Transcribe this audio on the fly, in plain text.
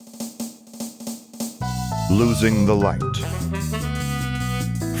Losing the Light.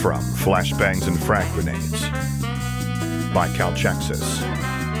 From Flashbangs and Frag Grenades by Calchexis.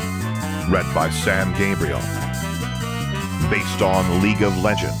 Read by Sam Gabriel. Based on League of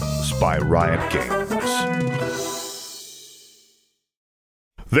Legends by Riot Games.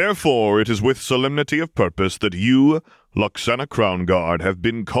 Therefore, it is with solemnity of purpose that you, Luxena Crownguard, have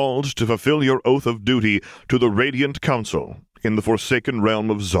been called to fulfill your oath of duty to the Radiant Council in the Forsaken Realm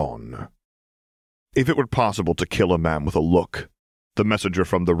of Zaun. If it were possible to kill a man with a look, the messenger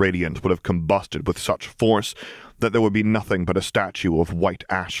from the Radiant would have combusted with such force that there would be nothing but a statue of white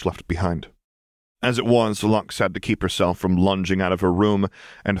ash left behind. As it was, Lux had to keep herself from lunging out of her room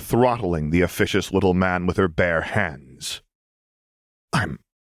and throttling the officious little man with her bare hands.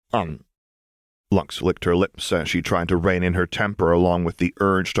 Lux licked her lips as she tried to rein in her temper along with the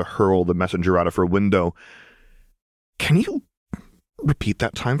urge to hurl the messenger out of her window. "Can you repeat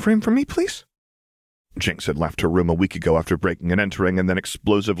that time frame for me, please?" Jinx had left her room a week ago after breaking and entering and then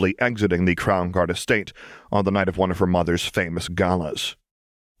explosively exiting the Crownguard estate on the night of one of her mother's famous galas.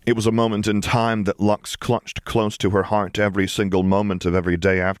 It was a moment in time that Lux clutched close to her heart every single moment of every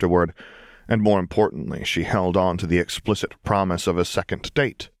day afterward, and more importantly, she held on to the explicit promise of a second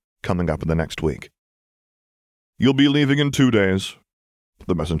date coming up in the next week. "You'll be leaving in 2 days,"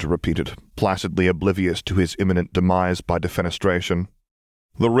 the messenger repeated, placidly oblivious to his imminent demise by defenestration.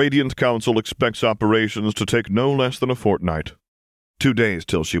 "The Radiant Council expects operations to take no less than a fortnight." 2 days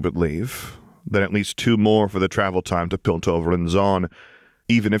till she would leave, then at least 2 more for the travel time to Piltover and Zaun.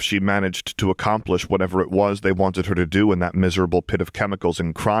 Even if she managed to accomplish whatever it was they wanted her to do in that miserable pit of chemicals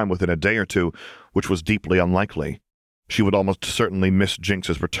and crime within a day or 2, which was deeply unlikely, she would almost certainly miss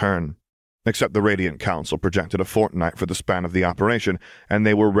Jinx's return. Except the Radiant Council projected a fortnight for the span of the operation, and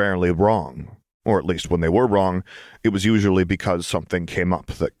they were rarely wrong. Or at least when they were wrong, it was usually because something came up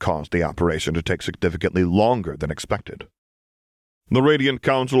that caused the operation to take significantly longer than expected. "The Radiant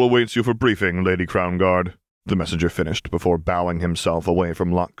Council awaits you for briefing, Lady Crownguard," the messenger finished before bowing himself away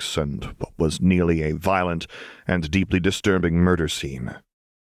from Lux and what was nearly a violent and deeply disturbing murder scene.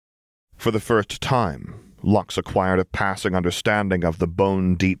 For the first time, Lux acquired a passing understanding of the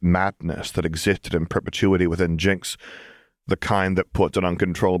bone-deep madness that existed in perpetuity within Jinx, the kind that put an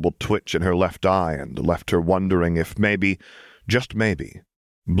uncontrollable twitch in her left eye and left her wondering if maybe, just maybe,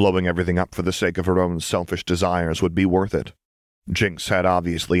 blowing everything up for the sake of her own selfish desires would be worth it. Jinx had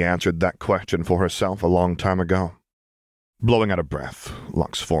obviously answered that question for herself a long time ago. Blowing out a breath,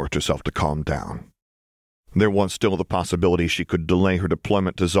 Lux forced herself to calm down. There was still the possibility she could delay her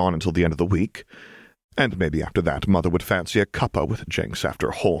deployment to Zaun until the end of the week, and maybe after that Mother would fancy a cuppa with Jinx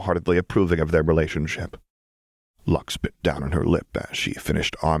after wholeheartedly approving of their relationship. Lux bit down on her lip as she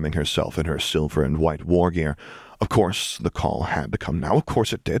finished arming herself in her silver and white war gear. Of course, the call had to come now. Of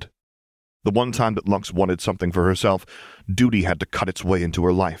course it did. The one time that Lux wanted something for herself, duty had to cut its way into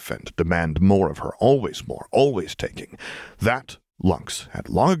her life and demand more of her, always more, always taking. That, Lux had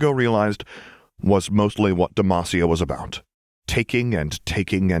long ago realized, was mostly what Demacia was about. Taking and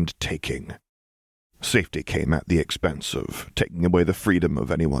taking and taking. Safety came at the expense of taking away the freedom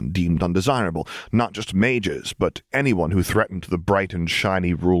of anyone deemed undesirable, not just mages, but anyone who threatened the bright and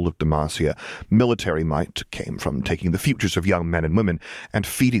shiny rule of Demacia. Military might came from taking the futures of young men and women and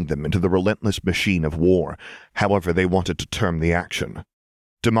feeding them into the relentless machine of war, however they wanted to term the action.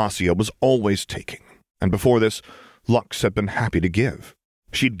 Demacia was always taking, and before this, Lux had been happy to give.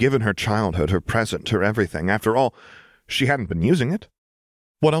 She'd given her childhood, her present, her everything. After all, she hadn't been using it.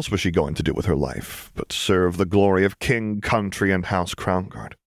 What else was she going to do with her life but serve the glory of king, country, and House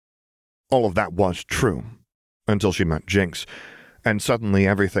Crownguard? All of that was true, until she met Jinx, and suddenly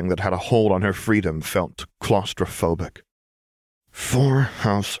everything that had a hold on her freedom felt claustrophobic. "For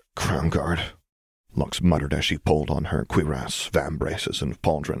House Crownguard," Lux muttered as she pulled on her cuirass, vambraces, and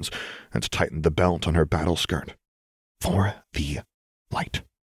pauldrons, and tightened the belt on her battle skirt. "For the light.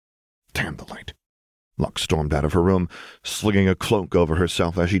 Damn the light." Lux stormed out of her room, slinging a cloak over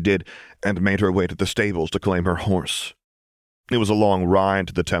herself as she did, and made her way to the stables to claim her horse. It was a long ride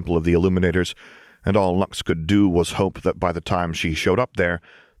to the Temple of the Illuminators, and all Lux could do was hope that by the time she showed up there,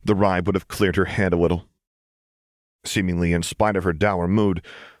 the ride would have cleared her head a little. Seemingly in spite of her dour mood,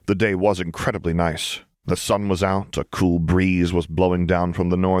 the day was incredibly nice. The sun was out, a cool breeze was blowing down from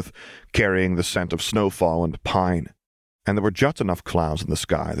the north, carrying the scent of snowfall and pine, and there were just enough clouds in the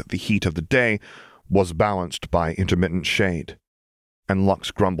sky that the heat of the day was balanced by intermittent shade, and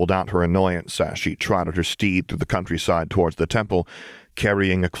Lux grumbled out her annoyance as she trotted her steed through the countryside towards the temple,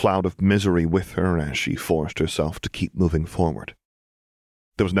 carrying a cloud of misery with her as she forced herself to keep moving forward.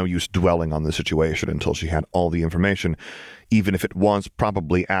 There was no use dwelling on the situation until she had all the information, even if it was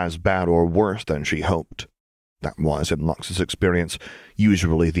probably as bad or worse than she hoped. That was, in Lux's experience,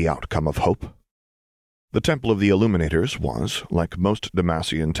 usually the outcome of hope. The Temple of the Illuminators was, like most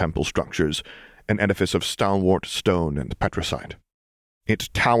Demacian temple structures, an edifice of stalwart stone and petricite. It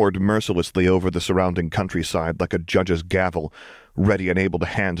towered mercilessly over the surrounding countryside like a judge's gavel, ready and able to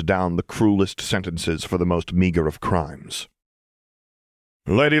hand down the cruelest sentences for the most meager of crimes.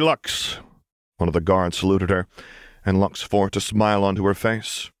 "Lady Lux," one of the guards saluted her, and Lux forced a smile onto her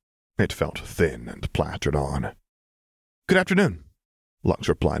face. It felt thin and plastered on. "Good afternoon," Lux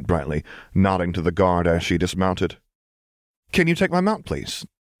replied brightly, nodding to the guard as she dismounted. "Can you take my mount, please?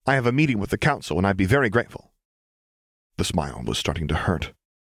 I have a meeting with the council, and I'd be very grateful." The smile was starting to hurt.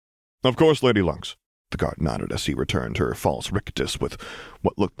 "Of course, Lady Lux," the guard nodded as he returned her false rictus with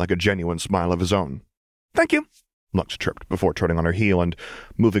what looked like a genuine smile of his own. "Thank you," Lux chirped before turning on her heel and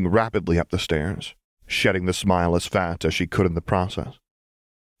moving rapidly up the stairs, shedding the smile as fast as she could in the process.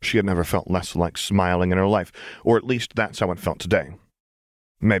 She had never felt less like smiling in her life, or at least that's how it felt today.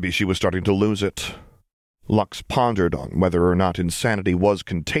 Maybe she was starting to lose it. Lux pondered on whether or not insanity was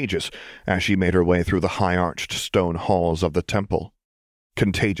contagious as she made her way through the high-arched stone halls of the temple.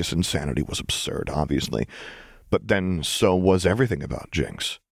 Contagious insanity was absurd, obviously, but then so was everything about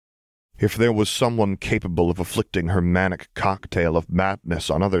Jinx. If there was someone capable of afflicting her manic cocktail of madness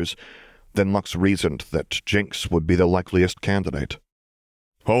on others, then Lux reasoned that Jinx would be the likeliest candidate.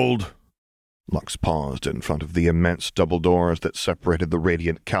 "Hold!" Lux paused in front of the immense double doors that separated the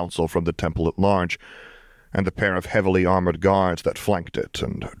Radiant Council from the temple at large, and the pair of heavily armored guards that flanked it,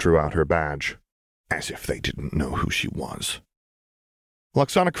 and drew out her badge, as if they didn't know who she was.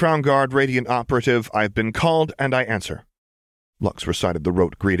 "Luxana Crown Guard, Radiant Operative, I've been called, and I answer." Lux recited the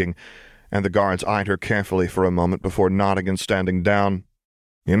rote greeting, and the guards eyed her carefully for a moment before nodding and standing down.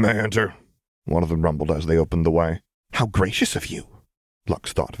 "You may enter," one of them rumbled as they opened the way. "How gracious of you,"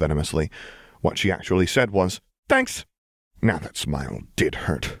 Lux thought venomously. What she actually said was, "Thanks." Now that smile did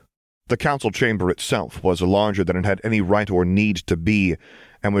hurt. The council chamber itself was larger than it had any right or need to be,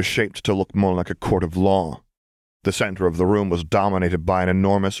 and was shaped to look more like a court of law. The center of the room was dominated by an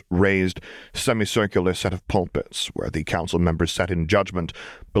enormous, raised, semicircular set of pulpits, where the council members sat in judgment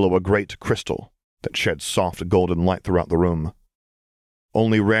below a great crystal that shed soft golden light throughout the room.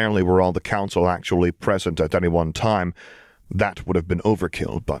 Only rarely were all the council actually present at any one time. That would have been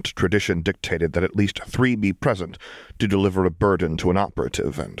overkill, but tradition dictated that at least 3 be present to deliver a burden to an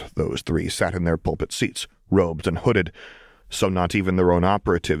operative, and those 3 sat in their pulpit seats, robed and hooded, so not even their own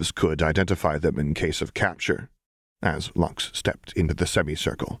operatives could identify them in case of capture, as Lux stepped into the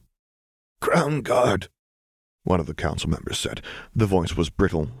semicircle. "Crown Guard," one of the council members said. The voice was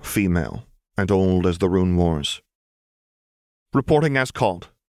brittle, female, and old as the Rune Wars. "Reporting as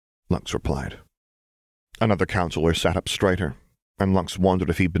called," Lux replied. Another counselor sat up straighter, and Lux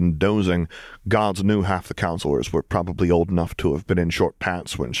wondered if he'd been dozing. Gods knew half the counselors were probably old enough to have been in short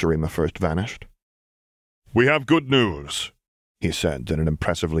pants when Shurima first vanished. "We have good news," he said in an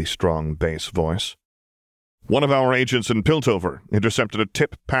impressively strong bass voice. "One of our agents in Piltover intercepted a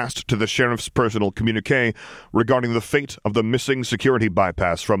tip passed to the sheriff's personal communique regarding the fate of the missing security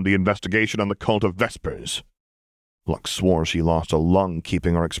bypass from the investigation on the cult of Vespers." Lux swore she lost a lung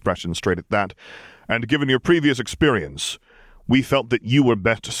keeping her expression straight at that, "and given your previous experience, we felt that you were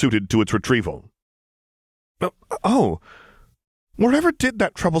best suited to its retrieval." Oh, wherever did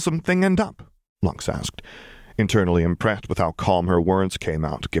that troublesome thing end up?" Lux asked, internally impressed with how calm her words came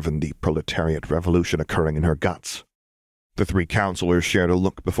out given the proletariat revolution occurring in her guts. The 3 counselors shared a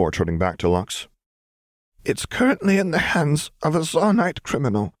look before turning back to Lux. "It's currently in the hands of a Zaunite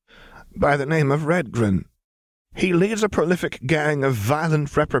criminal by the name of Redgren. He leads a prolific gang of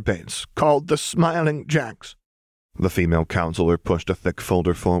violent reprobates called the Smiling Jacks." The female counselor pushed a thick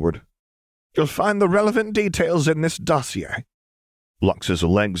folder forward. "You'll find the relevant details in this dossier." Lux's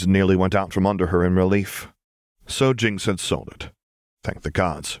legs nearly went out from under her in relief. So Jinx had sold it. Thank the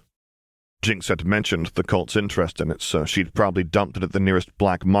gods. Jinx had mentioned the cult's interest in it, so she'd probably dumped it at the nearest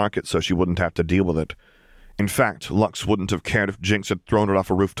black market so she wouldn't have to deal with it. In fact, Lux wouldn't have cared if Jinx had thrown it off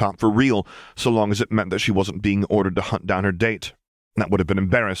a rooftop for real, so long as it meant that she wasn't being ordered to hunt down her date. That would have been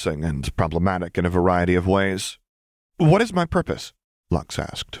embarrassing and problematic in a variety of ways. "What is my purpose?" Lux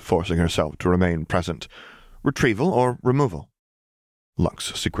asked, forcing herself to remain present. "Retrieval or removal?"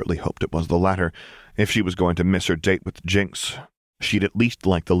 Lux secretly hoped it was the latter. If she was going to miss her date with Jinx, she'd at least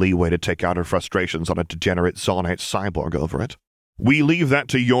like the leeway to take out her frustrations on a degenerate Zaunite cyborg over it. "We leave that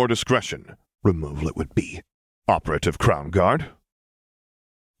to your discretion. Removal it would be. Operative Crown Guard."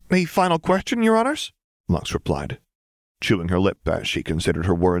 "A final question, Your Honors?" Lux replied, chewing her lip as she considered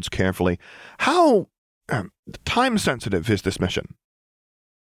her words carefully. "How time-sensitive is this mission?"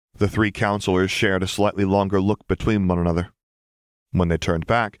 The three counselors shared a slightly longer look between one another. When they turned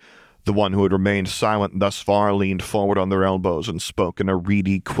back, the one who had remained silent thus far leaned forward on their elbows and spoke in a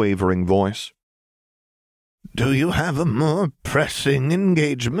reedy, quavering voice. "Do you have a more pressing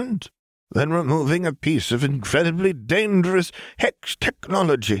engagement than removing a piece of incredibly dangerous hex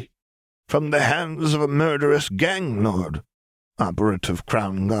technology from the hands of a murderous gang lord, operative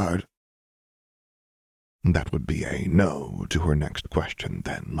Crown Guard?" That would be a no to her next question,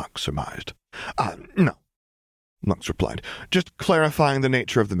 then, Lux surmised. No, Lux replied, just clarifying the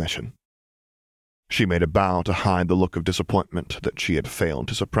nature of the mission. She made a bow to hide the look of disappointment that she had failed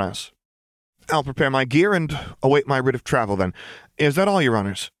to suppress. I'll prepare my gear and await my writ of travel, then. Is that all, Your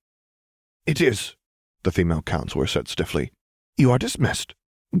Honors? It is, the female counselor said stiffly. You are dismissed.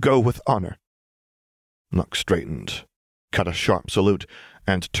 Go with honor. Lux straightened, cut a sharp salute,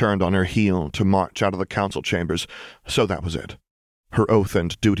 and turned on her heel to march out of the council chambers, so that was it. Her oath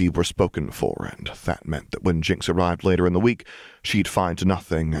and duty were spoken for, and that meant that when Jinx arrived later in the week, she'd find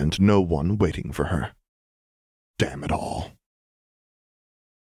nothing and no one waiting for her. Damn it all.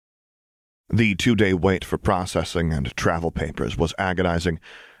 The 2-day wait for processing and travel papers was agonizing,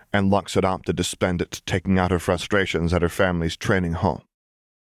 and Lux had opted to spend it taking out her frustrations at her family's training hall.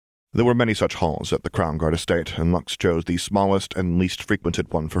 There were many such halls at the Crown Guard estate, and Lux chose the smallest and least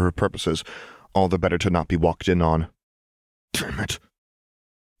frequented one for her purposes, all the better to not be walked in on. Damn it!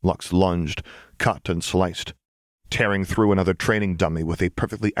 Lux lunged, cut and sliced, tearing through another training dummy with a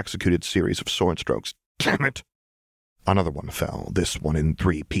perfectly executed series of sword strokes. Damn it! Another one fell, this one in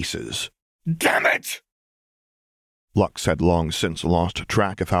 3 pieces. Damn it! Lux had long since lost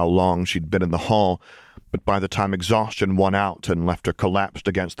track of how long she'd been in the hall, but by the time exhaustion won out and left her collapsed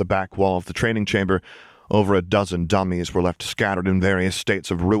against the back wall of the training chamber, over a dozen dummies were left scattered in various states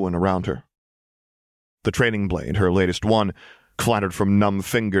of ruin around her. The training blade, her latest one, clattered from numb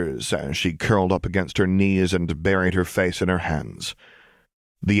fingers as she curled up against her knees and buried her face in her hands.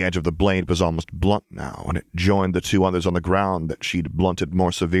 The edge of the blade was almost blunt now, and it joined the 2 others on the ground that she'd blunted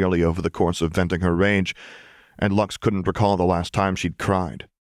more severely over the course of venting her rage, and Lux couldn't recall the last time she'd cried.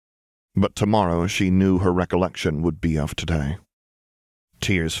 But tomorrow she knew her recollection would be of today.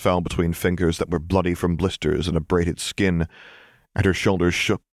 Tears fell between fingers that were bloody from blisters and abraded skin, and her shoulders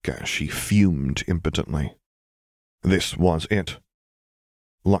shook as she fumed impotently. This was it.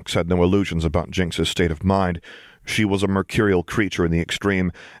 Lux had no illusions about Jinx's state of mind. She was a mercurial creature in the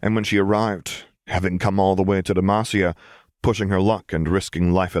extreme, and when she arrived, having come all the way to Demacia, pushing her luck and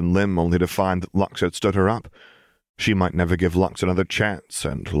risking life and limb only to find that Lux had stood her up, she might never give Lux another chance,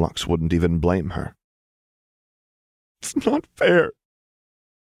 and Lux wouldn't even blame her. It's not fair,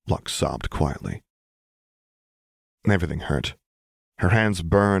 Lux sobbed quietly. Everything hurt. Her hands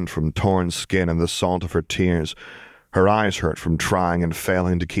burned from torn skin and the salt of her tears. Her eyes hurt from trying and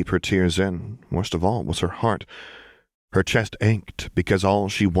failing to keep her tears in. Worst of all was her heart. Her chest ached because all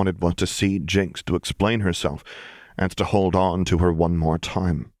she wanted was to see Jinx, to explain herself, and to hold on to her one more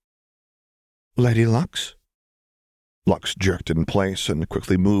time. Lady Lux? Lux jerked in place and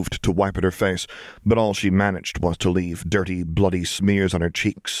quickly moved to wipe at her face, but all she managed was to leave dirty, bloody smears on her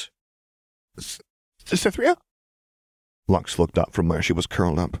cheeks. Cytherea? Lux looked up from where she was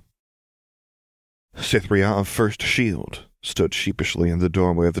curled up. Cytherea of First Shield stood sheepishly in the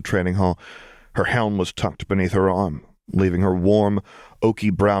doorway of the training hall. Her helm was tucked beneath her arm, leaving her warm,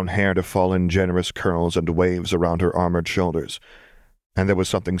 oaky brown hair to fall in generous curls and waves around her armored shoulders, and there was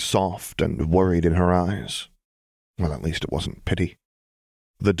something soft and worried in her eyes. Well, at least it wasn't pity.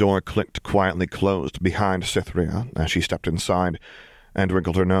 The door clicked quietly closed behind Cytherea as she stepped inside and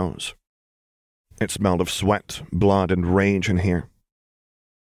wrinkled her nose. It smelled of sweat, blood, and rage in here.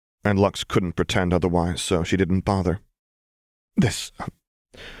 And Lux couldn't pretend otherwise, so she didn't bother. This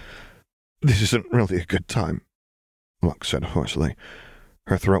isn't really a good time, Lux said hoarsely.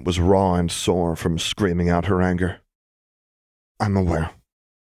 Her throat was raw and sore from screaming out her anger. I'm aware,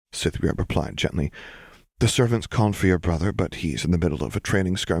 Cytherea replied gently. The servants called for your brother, but he's in the middle of a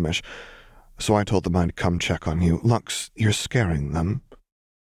training skirmish, so I told them I'd come check on you. Lux, you're scaring them.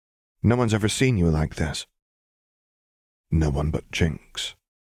 No one's ever seen you like this. No one but Jinx.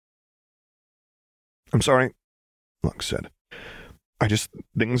 I'm sorry, Lux said.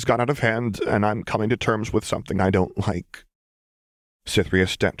 Things got out of hand, and I'm coming to terms with something I don't like. Cytherea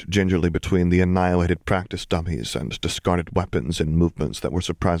stepped gingerly between the annihilated practice dummies and discarded weapons in movements that were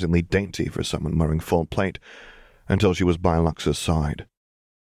surprisingly dainty for someone wearing full plate, until she was by Lux's side.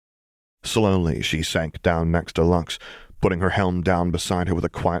 Slowly, she sank down next to Lux, putting her helm down beside her with a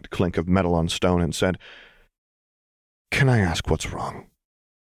quiet clink of metal on stone, and said, Can I ask what's wrong?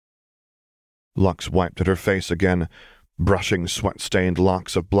 Lux wiped at her face again, brushing sweat-stained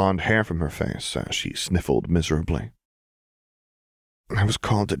locks of blonde hair from her face as she sniffled miserably. "I was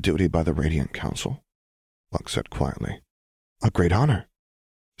called to duty by the Radiant Council," Lux said quietly. "A great honor,"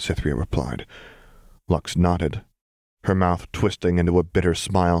 Cytherea replied. Lux nodded, her mouth twisting into a bitter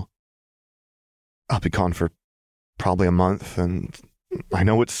smile. "I'll be gone for probably a month, and I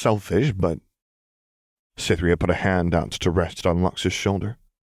know it's selfish, but—" Cytherea put a hand out to rest on Lux's shoulder.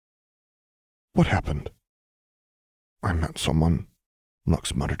 "What happened?" "I met someone,"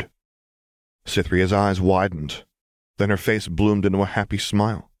 Lux muttered. Cytherea's eyes widened. Then her face bloomed into a happy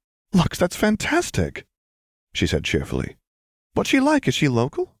smile. "Lux, that's fantastic," she said cheerfully. "What's she like? Is she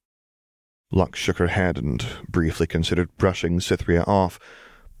local?" Lux shook her head and briefly considered brushing Cytherea off,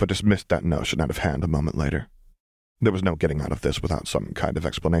 but dismissed that notion out of hand a moment later. There was no getting out of this without some kind of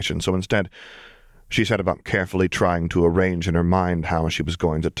explanation, so instead, she set about carefully trying to arrange in her mind how she was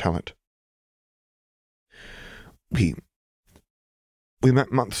going to tell it. We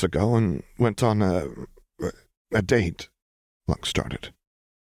met months ago and went on a date," Lux started.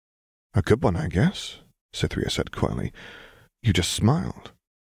 "A good one, I guess," Cytherea said quietly. "You just smiled."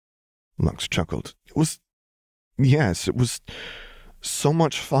 Lux chuckled. It was so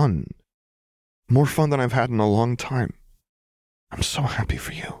much fun. More fun than I've had in a long time." "I'm so happy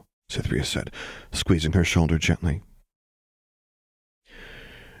for you," Cytherea said, squeezing her shoulder gently.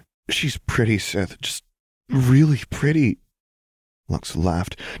 "She's pretty, Sith, just really pretty." Lux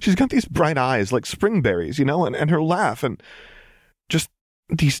laughed. "She's got these bright eyes like spring berries, and her laugh, and just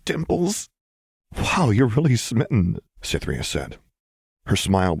these dimples." "Wow, you're really smitten," Cytherea said. Her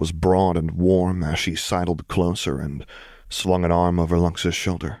smile was broad and warm as she sidled closer and swung an arm over Lux's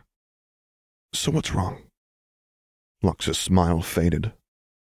shoulder. "So what's wrong?" Lux's smile faded.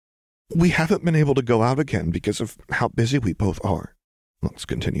 "We haven't been able to go out again because of how busy we both are," Lux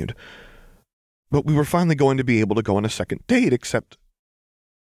continued. "But we were finally going to be able to go on a second date, except—"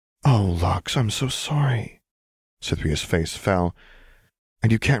 "Oh, Lux, I'm so sorry." Cytherea's face fell.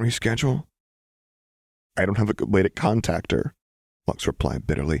 "And you can't reschedule?" "I don't have a good way to contact her," Lux replied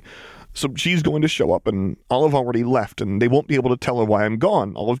bitterly. "So she's going to show up, and I'll have already left, and they won't be able to tell her why I'm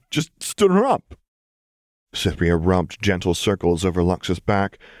gone. I'll have just stood her up." Cytherea rubbed gentle circles over Lux's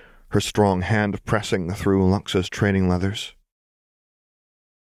back, her strong hand pressing through Lux's training leathers.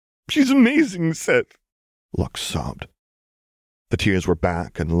 "She's amazing, Seth," Lux sobbed. The tears were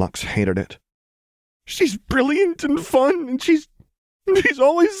back, and Lux hated it. "She's brilliant and fun, and she's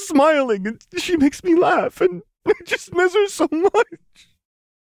always smiling, and she makes me laugh, and I just miss her so much."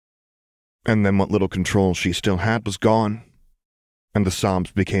 And then what little control she still had was gone, and the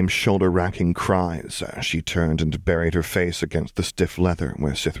sobs became shoulder-racking cries as she turned and buried her face against the stiff leather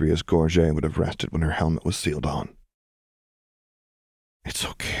where Cytherea's gorget would have rested when her helmet was sealed on. "It's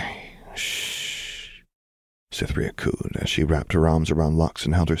okay. Shh," Cytherea cooed as she wrapped her arms around Lux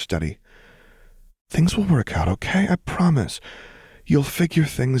and held her steady. "Things will work out, okay? I promise. You'll figure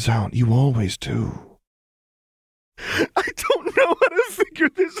things out. You always do." "I don't know how to figure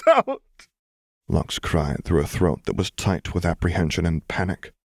this out," Lux cried through a throat that was tight with apprehension and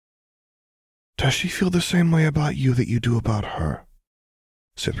panic. "Does she feel the same way about you that you do about her?"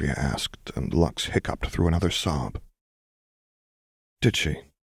 Cytherea asked, and Lux hiccuped through another sob. Did she?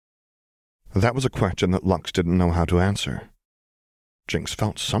 That was a question that Lux didn't know how to answer. Jinx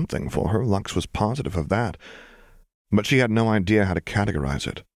felt something for her, Lux was positive of that, but she had no idea how to categorize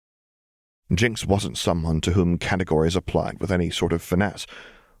it. Jinx wasn't someone to whom categories applied with any sort of finesse.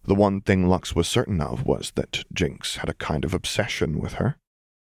 The one thing Lux was certain of was that Jinx had a kind of obsession with her.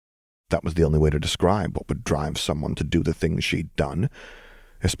 That was the only way to describe what would drive someone to do the things she'd done,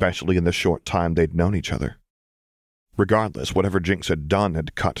 especially in the short time they'd known each other. Regardless, whatever Jinx had done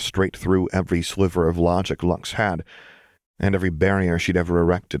had cut straight through every sliver of logic Lux had, and every barrier she'd ever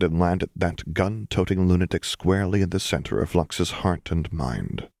erected, and landed that gun-toting lunatic squarely in the center of Lux's heart and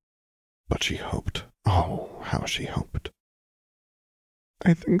mind. But she hoped. Oh, how she hoped.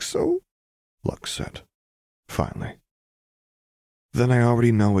 "I think so," Lux said, finally. "Then I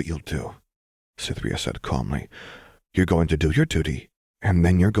already know what you'll do," Cytherea said calmly. "You're going to do your duty, and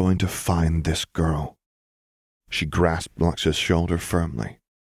then you're going to find this girl." She grasped Lux's shoulder firmly.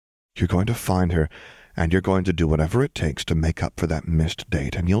 "You're going to find her, and you're going to do whatever it takes to make up for that missed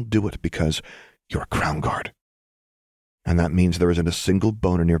date, and you'll do it because you're a crown guard. And that means there isn't a single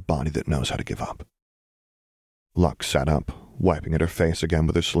bone in your body that knows how to give up." Lux sat up, wiping at her face again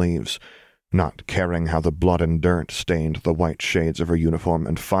with her sleeves, not caring how the blood and dirt stained the white shades of her uniform,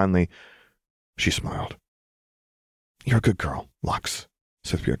 and finally she smiled. "You're a good girl, Lux,"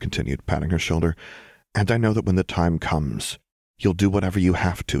 Cytherea continued, patting her shoulder, "and I know that when the time comes, you'll do whatever you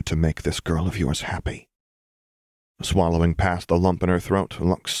have to make this girl of yours happy." Swallowing past the lump in her throat,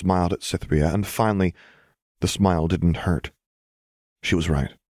 Lux smiled at Cytherea, and finally, the smile didn't hurt. She was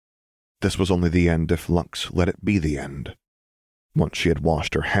right. This was only the end if Lux let it be the end. Once she had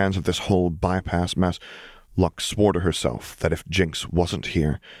washed her hands of this whole bypass mess, Lux swore to herself that if Jinx wasn't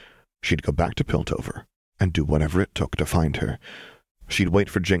here, she'd go back to Piltover and do whatever it took to find her. She'd wait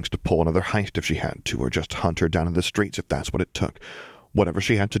for Jinx to pull another heist if she had to, or just hunt her down in the streets if that's what it took. Whatever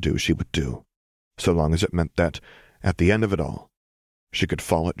she had to do, she would do, so long as it meant that, at the end of it all, she could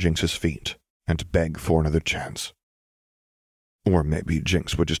fall at Jinx's feet and beg for another chance. Or maybe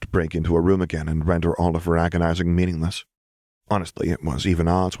Jinx would just break into her room again and render all of her agonizing meaningless. Honestly, it was even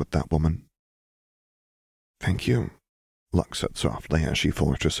odds with that woman. "Thank you," Lux said softly as she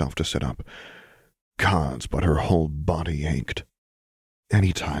forced herself to sit up. Gods, but her whole body ached.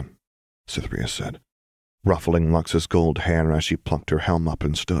 "Any time," Cytherea said, ruffling Lux's gold hair as she plucked her helm up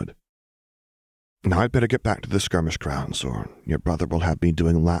and stood. "Now I'd better get back to the skirmish grounds, or your brother will have me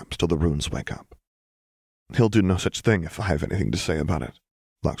doing laps till the runes wake up." "He'll do no such thing if I have anything to say about it,"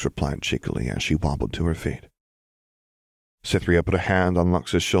 Lux replied cheekily as she wobbled to her feet. Cytherea put a hand on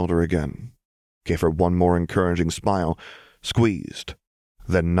Lux's shoulder again, gave her one more encouraging smile, squeezed,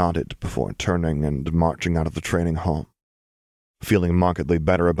 then nodded before turning and marching out of the training hall. Feeling markedly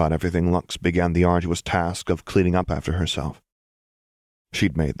better about everything, Lux began the arduous task of cleaning up after herself.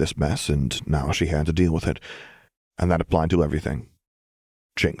 She'd made this mess, and now she had to deal with it, and that applied to everything.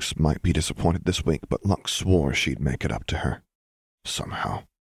 Jinx might be disappointed this week, but Lux swore she'd make it up to her. Somehow.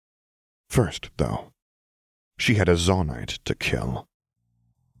 First, though, she had a Zonite to kill.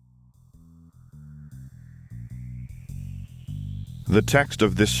 The text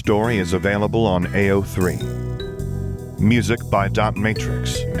of this story is available on AO3. Music by Dot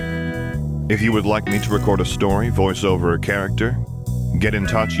Matrix. If you would like me to record a story, voice over a character, get in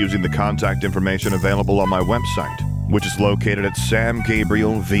touch using the contact information available on my website, which is located at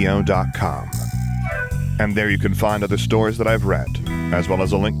samgabrielvo.com. And there you can find other stories that I've read, as well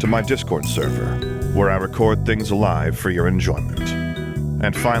as a link to my Discord server, where I record things live for your enjoyment.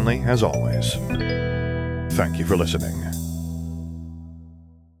 And finally, as always, thank you for listening.